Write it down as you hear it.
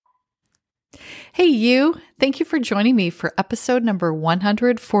Hey, you. Thank you for joining me for episode number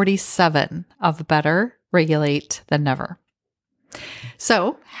 147 of Better Regulate Than Never.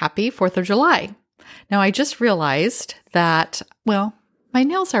 So, happy 4th of July. Now, I just realized that, my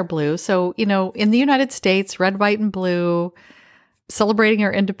nails are blue. So, in the United States, red, white, and blue, celebrating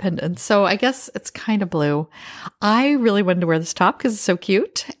our independence. So I guess it's kind of blue. I really wanted to wear this top because it's so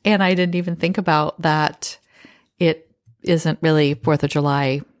cute. And I didn't even think about that it isn't really 4th of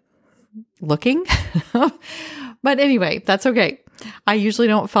July looking. But anyway, that's okay. I usually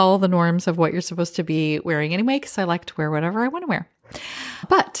don't follow the norms of what you're supposed to be wearing anyway, because I like to wear whatever I want to wear.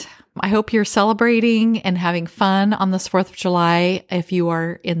 But I hope you're celebrating and having fun on this 4th of July if you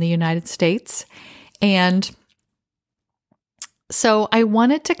are in the United States. And so I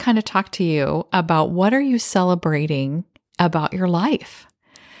wanted to kind of talk to you about what are you celebrating about your life?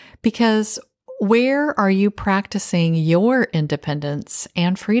 Because where are you practicing your independence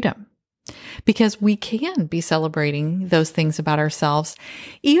and freedom? Because we can be celebrating those things about ourselves,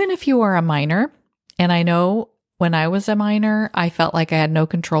 even if you are a minor. And I know when I was a minor, I felt like I had no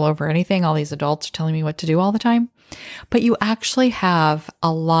control over anything. All these adults are telling me what to do all the time. But you actually have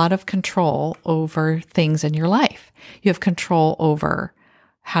a lot of control over things in your life. You have control over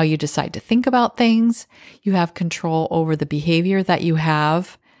how you decide to think about things. You have control over the behavior that you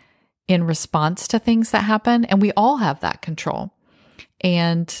have in response to things that happen. And we all have that control.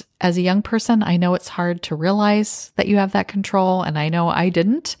 And as a young person, I know it's hard to realize that you have that control. And I know I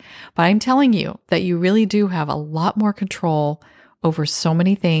didn't, but I'm telling you that you really do have a lot more control over so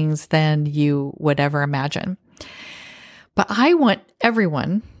many things than you would ever imagine. But I want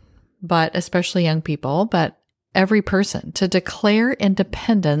everyone, but especially young people, but every person to declare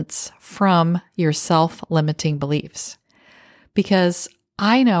independence from your self-limiting beliefs. Because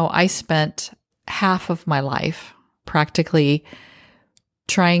I know I spent half of my life practically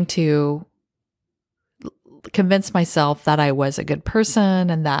trying to convince myself that I was a good person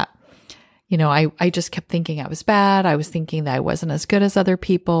and that, I just kept thinking I was bad. I was thinking that I wasn't as good as other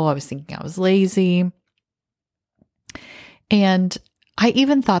people. I was thinking I was lazy. And I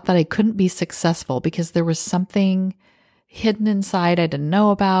even thought that I couldn't be successful because there was something hidden inside I didn't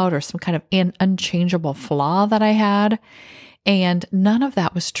know about, or some kind of unchangeable flaw that I had. And none of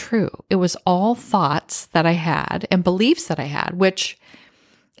that was true. It was all thoughts that I had and beliefs that I had, which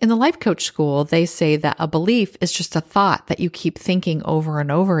in the life coach school, they say that a belief is just a thought that you keep thinking over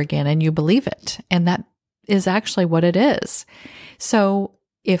and over again and you believe it. And that is actually what it is. So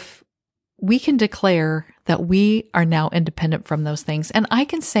if we can declare that we are now independent from those things, and I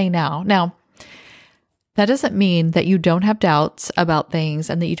can say now, that doesn't mean that you don't have doubts about things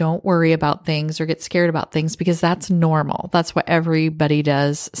and that you don't worry about things or get scared about things, because that's normal. That's what everybody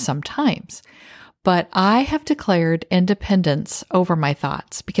does sometimes. But I have declared independence over my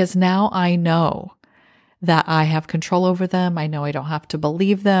thoughts because now I know that I have control over them. I know I don't have to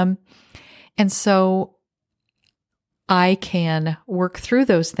believe them. And so I can work through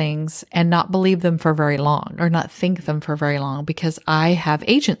those things and not believe them for very long or not think them for very long because I have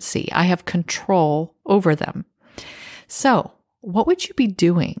agency. I have control over them. So what would you be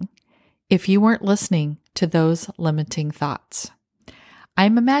doing if you weren't listening to those limiting thoughts?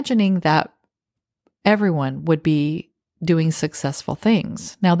 I'm imagining that everyone would be doing successful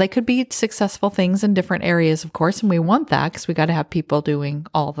things. Now, they could be successful things in different areas, of course, and we want that because we got to have people doing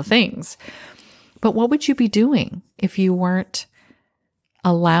all the things. But what would you be doing if you weren't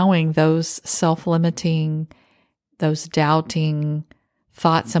allowing those self-limiting, those doubting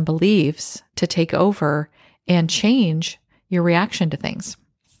thoughts and beliefs to take over and change your reaction to things?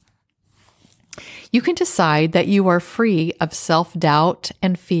 You can decide that you are free of self-doubt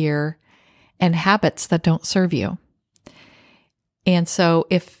and fear and habits that don't serve you. And so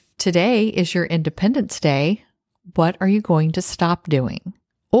if today is your Independence Day, what are you going to stop doing?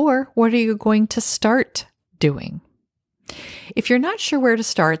 Or what are you going to start doing? If you're not sure where to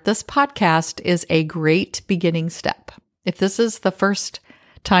start, this podcast is a great beginning step. If this is the first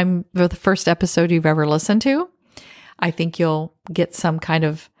time or the first episode you've ever listened to, I think you'll get some kind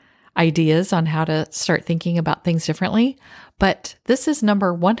of ideas on how to start thinking about things differently. But this is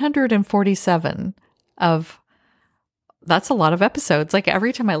number 147 that's a lot of episodes. Like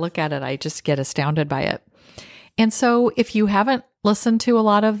every time I look at it, I just get astounded by it. And so if you haven't listened to a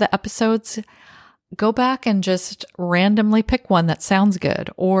lot of the episodes, go back and just randomly pick one that sounds good,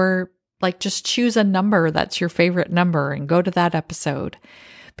 or like just choose a number that's your favorite number and go to that episode.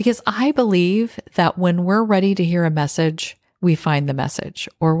 Because I believe that when we're ready to hear a message, we find the message,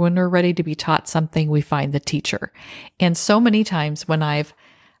 or when we're ready to be taught something, we find the teacher. And so many times when I've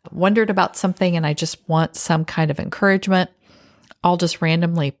wondered about something and I just want some kind of encouragement, I'll just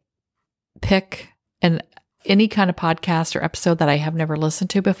randomly pick and any kind of podcast or episode that I have never listened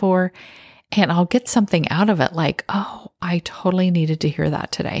to before, and I'll get something out of it like, oh, I totally needed to hear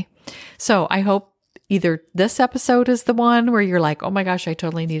that today. So I hope either this episode is the one where you're like, oh my gosh, I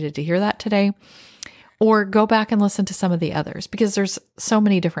totally needed to hear that today, or go back and listen to some of the others, because there's so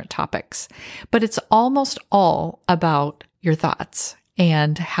many different topics. But it's almost all about your thoughts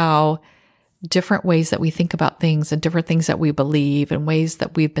and how different ways that we think about things and different things that we believe and ways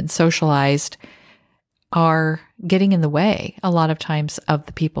that we've been socialized are getting in the way a lot of times of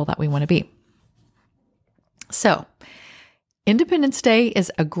the people that we want to be. So, Independence Day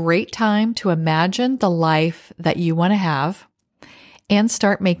is a great time to imagine the life that you want to have and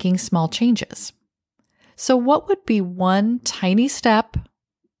start making small changes. So, what would be one tiny step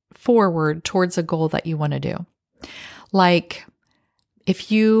forward towards a goal that you want to do? Like,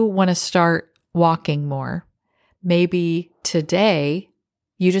 if you want to start walking more, maybe today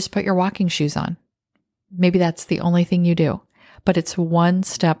you just put your walking shoes on. Maybe that's the only thing you do, but it's one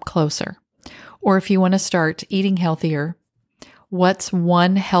step closer. Or if you want to start eating healthier, what's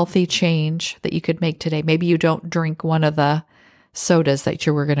one healthy change that you could make today? Maybe you don't drink one of the sodas that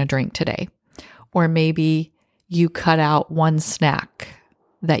you were going to drink today. Or maybe you cut out one snack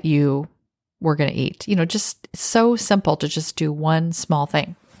that you were going to eat. Just so simple to just do one small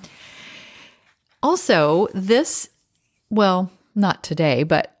thing. Also, not today,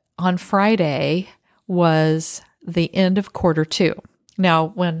 but on Friday was the end of quarter 2. Now,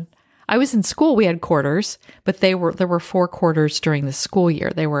 when I was in school, we had quarters, but there were 4 quarters during the school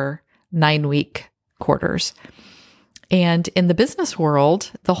year. They were 9-week quarters. And in the business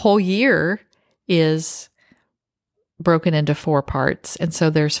world, the whole year is broken into 4 parts. And so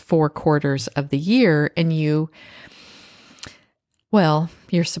there's 4 quarters of the year, and you're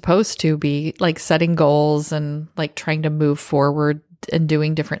supposed to be like setting goals and like trying to move forward and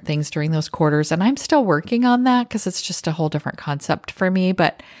doing different things during those quarters. And I'm still working on that because it's just a whole different concept for me.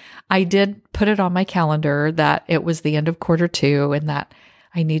 But I did put it on my calendar that it was the end of quarter 2 and that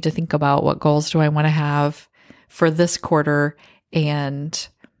I need to think about what goals do I want to have for this quarter, and,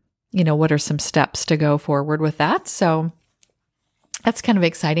 what are some steps to go forward with that. So that's kind of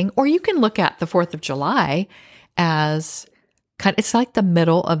exciting. Or you can look at the 4th of July as it's like the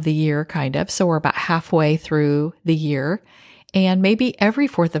middle of the year, kind of. So we're about halfway through the year. And maybe every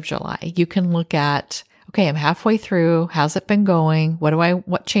 4th of July, you can look at, okay, I'm halfway through. How's it been going?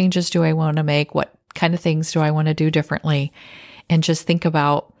 What changes do I want to make? What kind of things do I want to do differently? And just think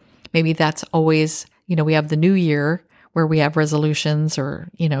about, maybe that's always, we have the new year where we have resolutions or,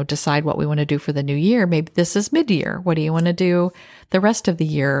 decide what we want to do for the new year. Maybe this is mid-year. What do you want to do the rest of the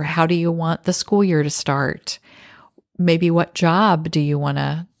year? How do you want the school year to start? Maybe what job do you want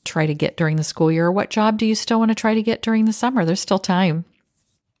to try to get during the school year? Or what job do you still want to try to get during the summer? There's still time.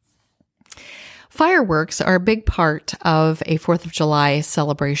 Fireworks are a big part of a 4th of July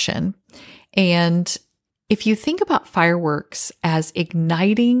celebration. And if you think about fireworks as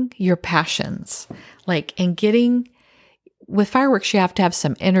igniting your passions, with fireworks, you have to have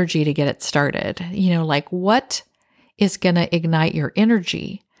some energy to get it started. What is going to ignite your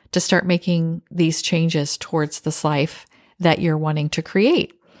energy to start making these changes towards this life that you're wanting to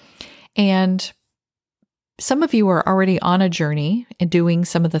create? And some of you are already on a journey and doing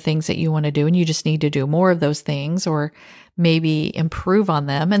some of the things that you want to do, and you just need to do more of those things or maybe improve on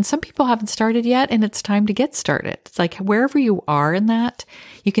them. And some people haven't started yet, and it's time to get started. It's like wherever you are in that,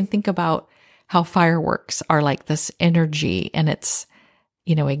 you can think about how fireworks are like this energy, and it's,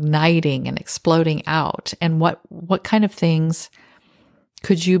 igniting and exploding out. And what kind of things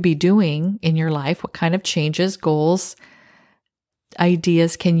could you be doing in your life? What kind of changes, goals,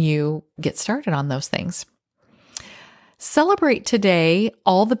 ideas can you get started on those things? Celebrate today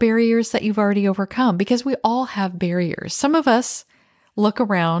all the barriers that you've already overcome, because we all have barriers. Some of us look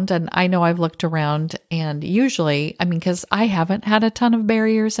around, and I know I've looked around, and usually, because I haven't had a ton of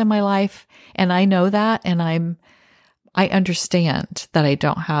barriers in my life, and I know that, and I understand that I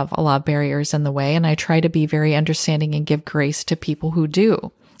don't have a lot of barriers in the way, and I try to be very understanding and give grace to people who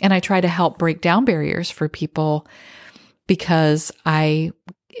do. And I try to help break down barriers for people because I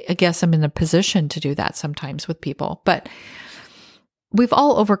guess I'm in a position to do that sometimes with people. But we've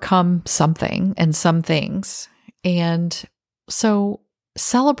all overcome something and some things. And so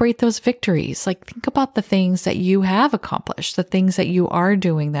celebrate those victories. Think about the things that you have accomplished, the things that you are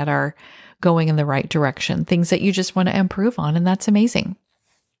doing that are going in the right direction, things that you just want to improve on. And that's amazing.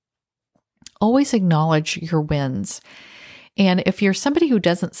 Always acknowledge your wins. And if you're somebody who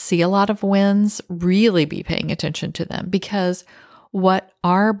doesn't see a lot of wins, really be paying attention to them, because what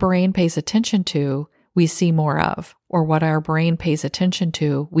our brain pays attention to, we see more of, or what our brain pays attention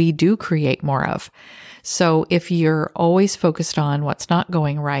to, we do create more of. So if you're always focused on what's not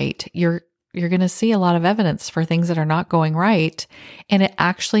going right, you're going to see a lot of evidence for things that are not going right, and it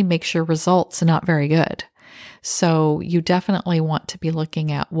actually makes your results not very good. So you definitely want to be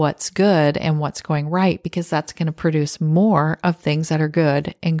looking at what's good and what's going right, because that's going to produce more of things that are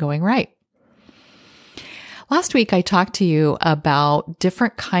good and going right. Last week, I talked to you about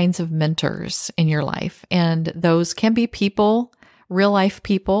different kinds of mentors in your life, and those can be people, real life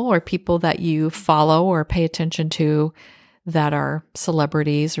people, or people that you follow or pay attention to that are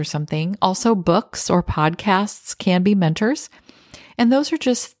celebrities or something. Also, books or podcasts can be mentors, and those are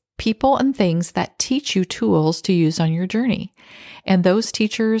just people and things that teach you tools to use on your journey. And those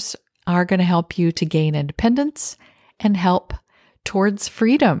teachers are going to help you to gain independence and help towards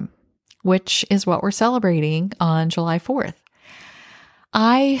freedom, which is what we're celebrating on July 4th.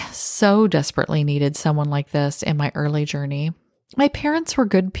 I so desperately needed someone like this in my early journey. My parents were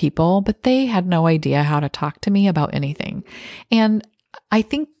good people, but they had no idea how to talk to me about anything. And I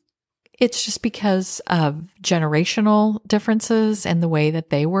think it's just because of generational differences and the way that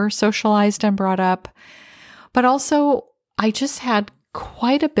they were socialized and brought up. But also, I just had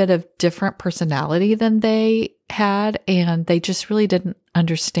quite a bit of different personality than they had, and they just really didn't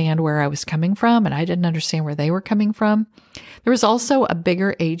understand where I was coming from, and I didn't understand where they were coming from. There was also a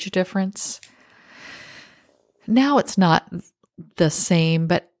bigger age difference. Now it's not the same,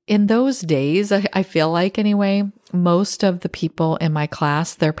 but in those days, I feel like anyway, most of the people in my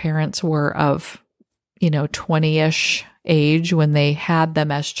class, their parents were of, 20-ish age when they had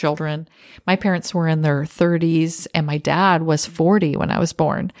them as children. My parents were in their 30s, and my dad was 40 when I was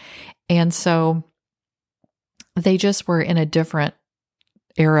born. And so they just were in a different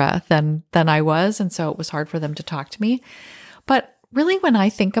era than I was. And so it was hard for them to talk to me. But really, when I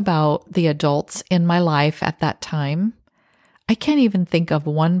think about the adults in my life at that time, I can't even think of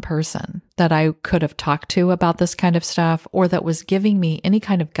one person that I could have talked to about this kind of stuff, or that was giving me any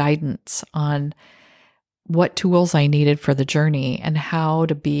kind of guidance on what tools I needed for the journey and how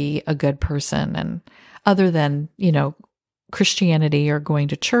to be a good person. And other than, Christianity or going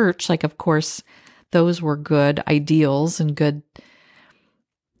to church, like, of course, those were good ideals and good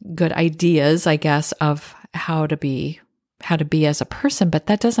ideas, I guess, of how to be as a person, but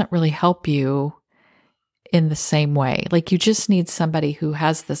that doesn't really help you in the same way. Like, you just need somebody who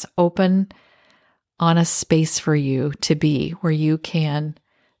has this open, honest space for you to be, where you can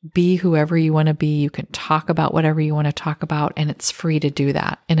be whoever you want to be. You can talk about whatever you want to talk about, and it's free to do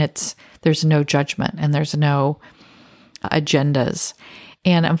that. And there's no judgment and there's no agendas.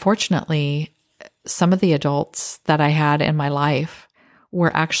 And unfortunately, some of the adults that I had in my life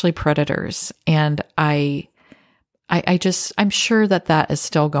were actually predators. And I'm sure that is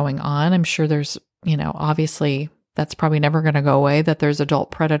still going on. I'm sure there's, obviously that's probably never going to go away, that there's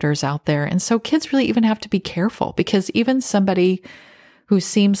adult predators out there. And so kids really even have to be careful, because even somebody who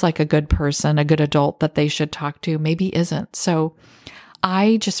seems like a good person, a good adult that they should talk to, maybe isn't. So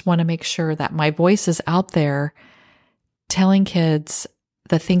I just want to make sure that my voice is out there telling kids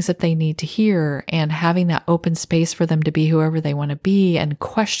the things that they need to hear, and having that open space for them to be whoever they want to be, and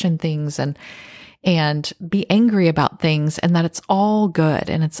question things and be angry about things, and that it's all good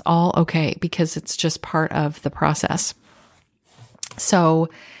and it's all okay, because it's just part of the process. So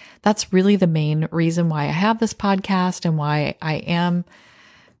that's really the main reason why I have this podcast and why I am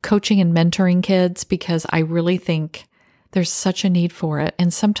coaching and mentoring kids, because I really think there's such a need for it.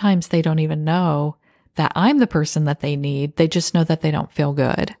 And sometimes they don't even know that I'm the person that they need. They just know that they don't feel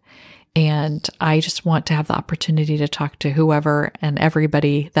good. And I just want to have the opportunity to talk to whoever and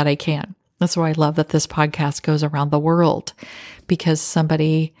everybody that I can. That's why I love that this podcast goes around the world, because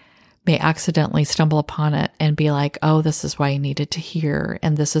somebody may accidentally stumble upon it and be like, oh, this is what I needed to hear.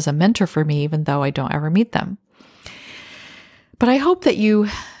 And this is a mentor for me, even though I don't ever meet them. But I hope that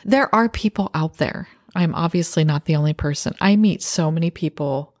there are people out there. I'm obviously not the only person. I meet so many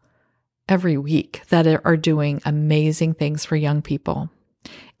people every week that are doing amazing things for young people.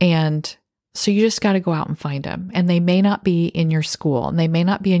 And so you just got to go out and find them. And they may not be in your school, and they may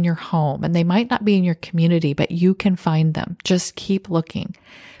not be in your home, and they might not be in your community, but you can find them. Just keep looking,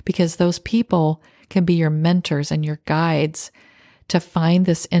 because those people can be your mentors and your guides to find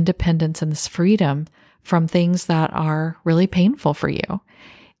this independence and this freedom from things that are really painful for you.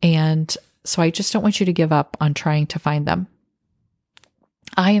 And so I just don't want you to give up on trying to find them.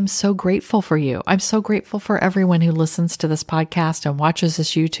 I am so grateful for you. I'm so grateful for everyone who listens to this podcast and watches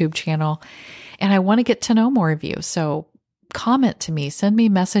this YouTube channel. And I want to get to know more of you. So comment to me, send me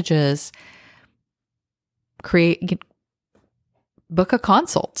messages, book a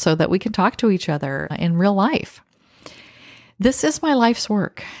consult so that we can talk to each other in real life. This is my life's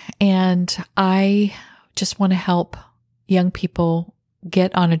work, and I just want to help young people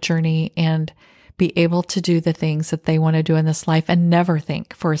get on a journey and be able to do the things that they want to do in this life and never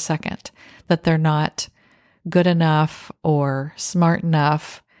think for a second that they're not good enough or smart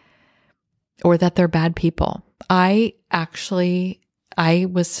enough or that they're bad people. I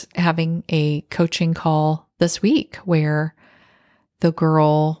was having a coaching call this week where the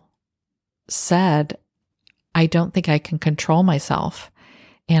girl said, I don't think I can control myself,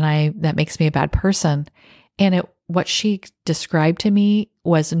 and that makes me a bad person. And what she described to me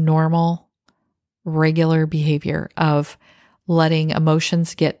was normal, regular behavior of letting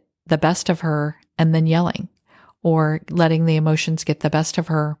emotions get the best of her and then yelling, or letting the emotions get the best of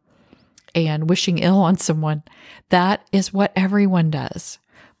her and wishing ill on someone. That is what everyone does.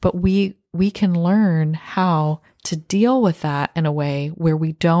 But we can learn how to deal with that in a way where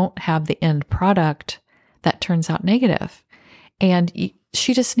we don't have the end product that turns out negative. And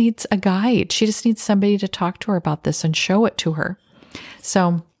she just needs a guide. She just needs somebody to talk to her about this and show it to her.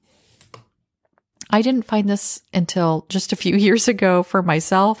 So I didn't find this until just a few years ago for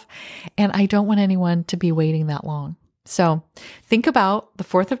myself, and I don't want anyone to be waiting that long. So think about the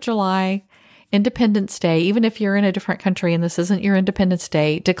 4th of July, Independence Day. Even if you're in a different country and this isn't your Independence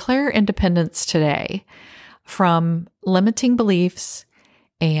Day, declare independence today from limiting beliefs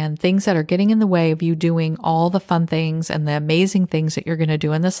and things that are getting in the way of you doing all the fun things and the amazing things that you're going to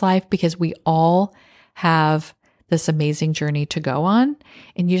do in this life, because we all have this amazing journey to go on.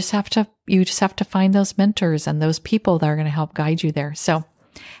 And you just have to find those mentors and those people that are going to help guide you there. So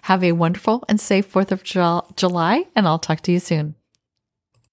have a wonderful and safe 4th of July, and I'll talk to you soon.